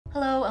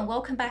Hello and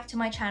welcome back to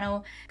my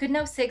channel.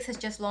 Goodnotes 6 has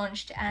just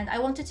launched and I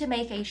wanted to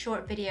make a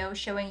short video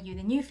showing you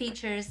the new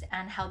features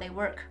and how they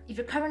work. If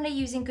you're currently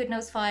using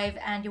Goodnotes 5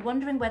 and you're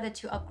wondering whether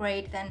to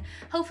upgrade, then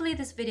hopefully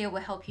this video will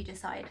help you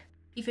decide.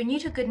 If you're new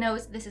to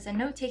Goodnotes, this is a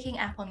note-taking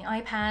app on the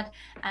iPad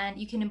and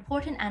you can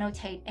import and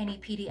annotate any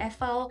PDF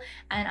file,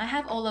 and I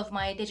have all of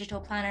my digital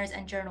planners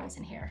and journals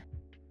in here.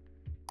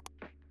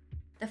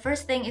 The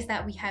first thing is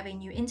that we have a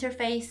new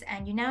interface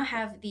and you now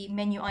have the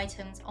menu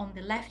items on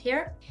the left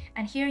here.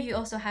 And here you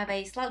also have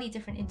a slightly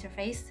different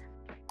interface.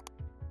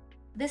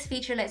 This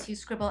feature lets you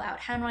scribble out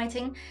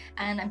handwriting,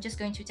 and I'm just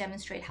going to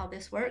demonstrate how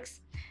this works.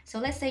 So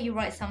let's say you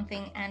write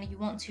something and you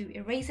want to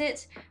erase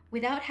it.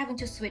 Without having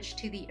to switch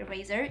to the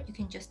eraser, you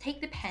can just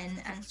take the pen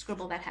and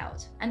scribble that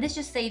out. And this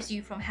just saves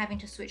you from having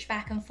to switch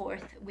back and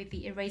forth with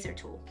the eraser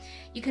tool.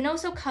 You can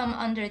also come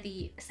under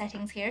the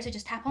settings here, so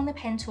just tap on the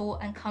pen tool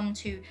and come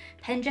to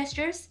pen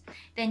gestures.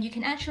 Then you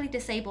can actually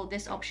disable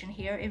this option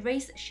here,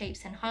 erase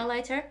shapes and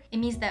highlighter. It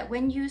means that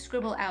when you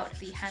scribble out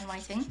the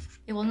handwriting,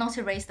 it will not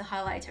erase the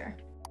highlighter.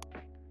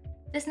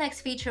 This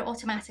next feature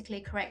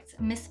automatically corrects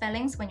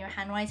misspellings when you're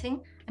handwriting.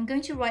 I'm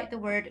going to write the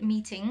word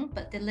meeting,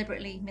 but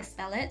deliberately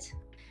misspell it.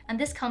 And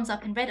this comes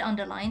up in red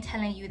underline,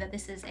 telling you that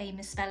this is a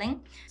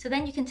misspelling. So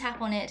then you can tap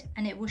on it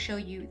and it will show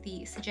you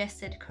the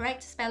suggested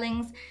correct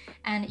spellings,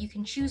 and you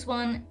can choose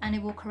one and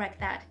it will correct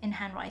that in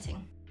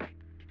handwriting.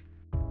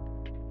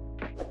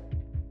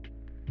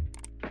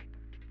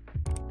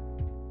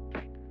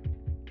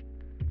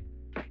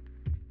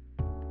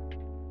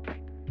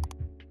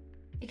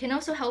 It can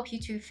also help you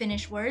to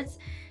finish words.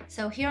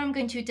 So here I'm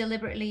going to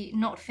deliberately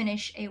not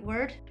finish a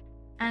word.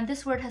 And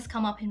this word has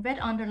come up in red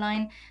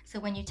underline. So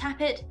when you tap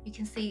it, you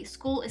can see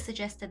school is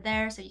suggested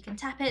there. So you can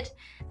tap it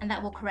and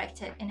that will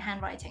correct it in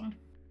handwriting.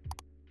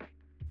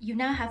 You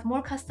now have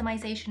more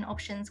customization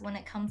options when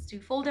it comes to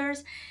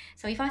folders.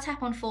 So if I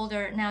tap on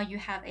folder, now you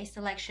have a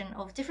selection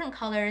of different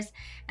colors,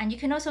 and you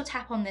can also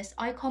tap on this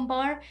icon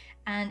bar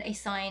and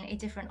assign a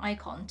different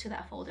icon to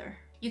that folder.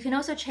 You can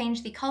also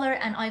change the color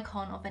and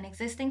icon of an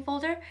existing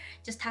folder.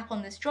 Just tap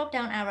on this drop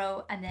down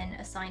arrow and then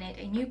assign it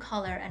a new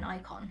color and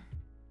icon.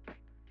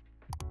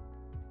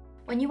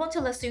 When you want to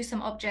lasso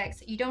some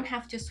objects, you don't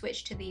have to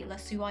switch to the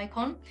lasso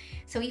icon.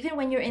 So even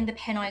when you're in the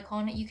pen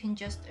icon, you can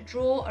just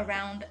draw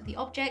around the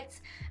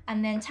objects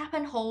and then tap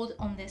and hold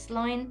on this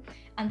line,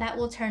 and that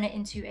will turn it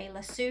into a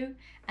lasso,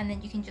 and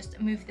then you can just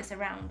move this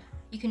around.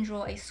 You can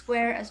draw a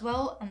square as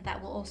well, and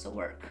that will also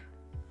work.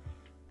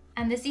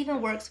 And this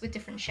even works with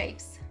different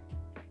shapes.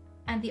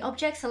 And the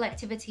object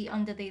selectivity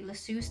under the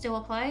lasso still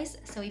applies.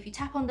 So if you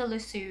tap on the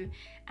lasso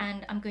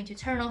and I'm going to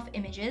turn off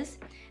images,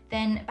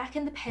 then back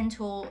in the pen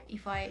tool,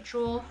 if I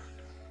draw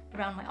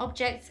around my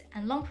objects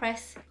and long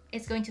press,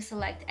 it's going to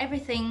select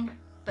everything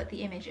but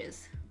the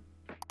images.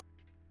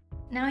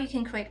 Now you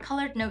can create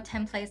colored note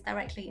templates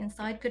directly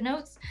inside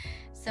Goodnotes.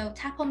 So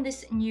tap on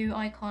this new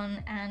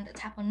icon and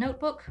tap on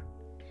Notebook,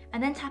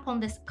 and then tap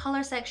on this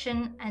color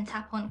section and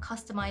tap on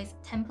Customize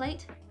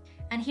Template.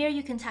 And here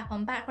you can tap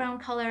on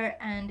background color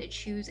and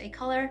choose a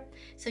color.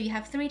 So you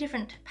have 3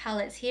 different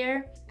palettes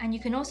here, and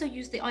you can also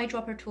use the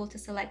eyedropper tool to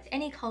select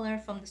any color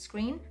from the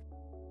screen.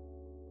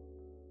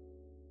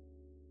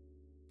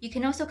 You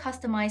can also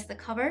customize the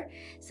cover.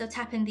 So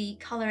tap in the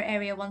color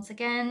area once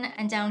again,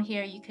 and down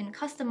here you can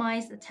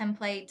customize the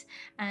template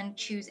and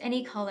choose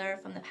any color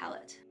from the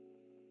palette.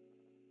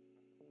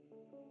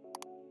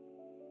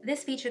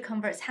 This feature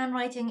converts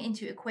handwriting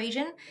into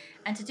equation,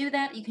 and to do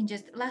that you can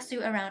just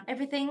lasso around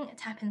everything,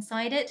 tap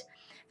inside it,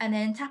 and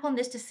then tap on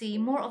this to see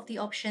more of the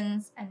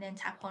options, and then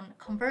tap on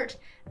convert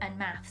and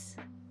maths.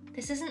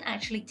 This isn't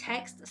actually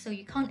text, so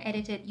you can't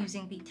edit it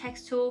using the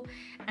text tool,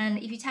 and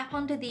if you tap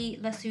onto the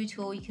lasso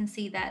tool you can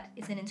see that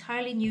it's an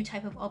entirely new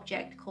type of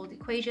object called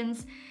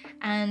equations,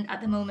 and at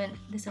the moment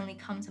this only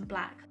comes in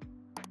black.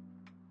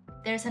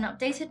 There's an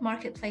updated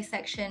marketplace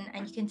section,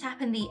 and you can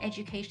tap in the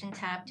education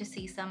tab to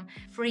see some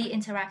free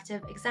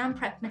interactive exam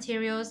prep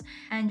materials,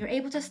 and you're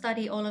able to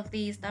study all of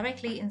these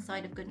directly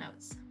inside of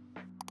Goodnotes.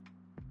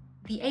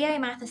 The AI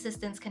math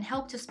assistants can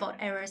help to spot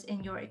errors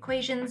in your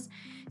equations.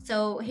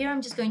 So here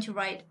I'm just going to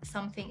write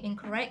something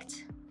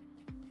incorrect,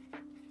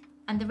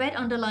 and the red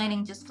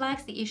underlining just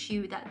flags the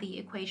issue that the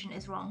equation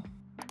is wrong.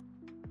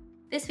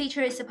 This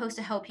feature is supposed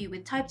to help you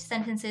with typed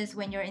sentences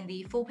when you're in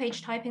the full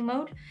page typing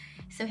mode.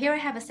 So here I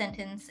have a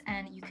sentence,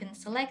 and you can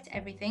select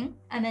everything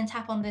and then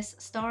tap on this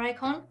star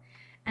icon,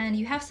 and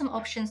you have some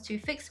options to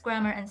fix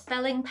grammar and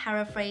spelling,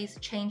 paraphrase,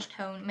 change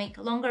tone, make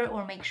longer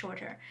or make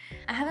shorter.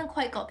 I haven't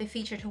quite got the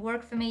feature to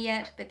work for me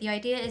yet, but the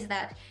idea is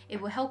that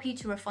it will help you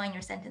to refine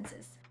your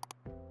sentences.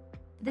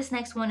 This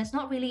next one is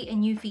not really a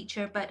new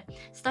feature, but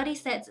study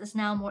sets is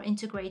now more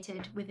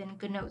integrated within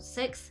Goodnotes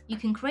 6. You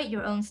can create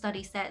your own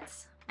study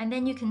sets, and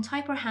then you can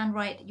type or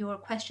handwrite your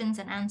questions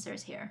and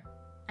answers here.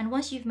 And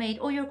once you've made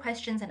all your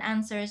questions and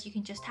answers, you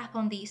can just tap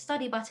on the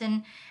study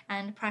button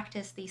and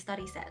practice the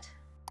study set.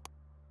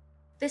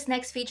 This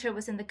next feature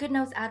was in the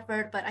Goodnotes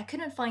advert, but I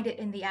couldn't find it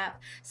in the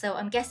app, so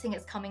I'm guessing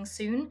it's coming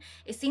soon.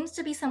 It seems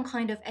to be some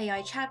kind of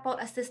AI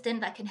chatbot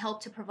assistant that can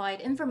help to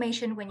provide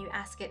information when you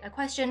ask it a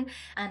question,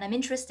 and I'm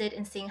interested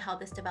in seeing how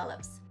this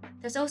develops.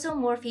 There's also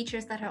more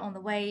features that are on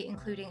the way,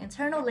 including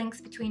internal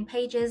links between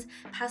pages,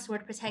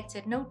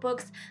 password-protected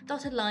notebooks,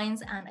 dotted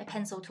lines, and a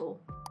pencil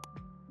tool.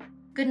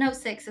 Goodnotes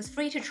 6 is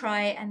free to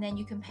try, and then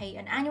you can pay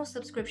an annual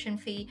subscription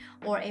fee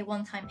or a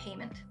one-time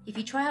payment. If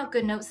you try out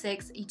Goodnotes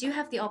 6, you do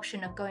have the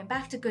option of going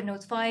back to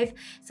Goodnotes 5,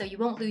 so you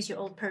won't lose your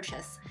old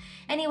purchase.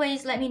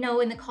 Anyways, let me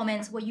know in the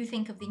comments what you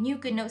think of the new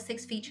Goodnotes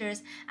 6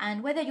 features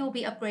and whether you'll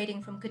be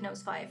upgrading from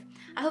Goodnotes 5.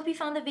 I hope you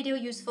found the video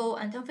useful,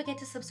 and don't forget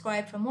to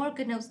subscribe for more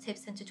Goodnotes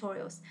tips and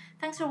tutorials.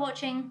 Thanks for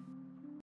watching!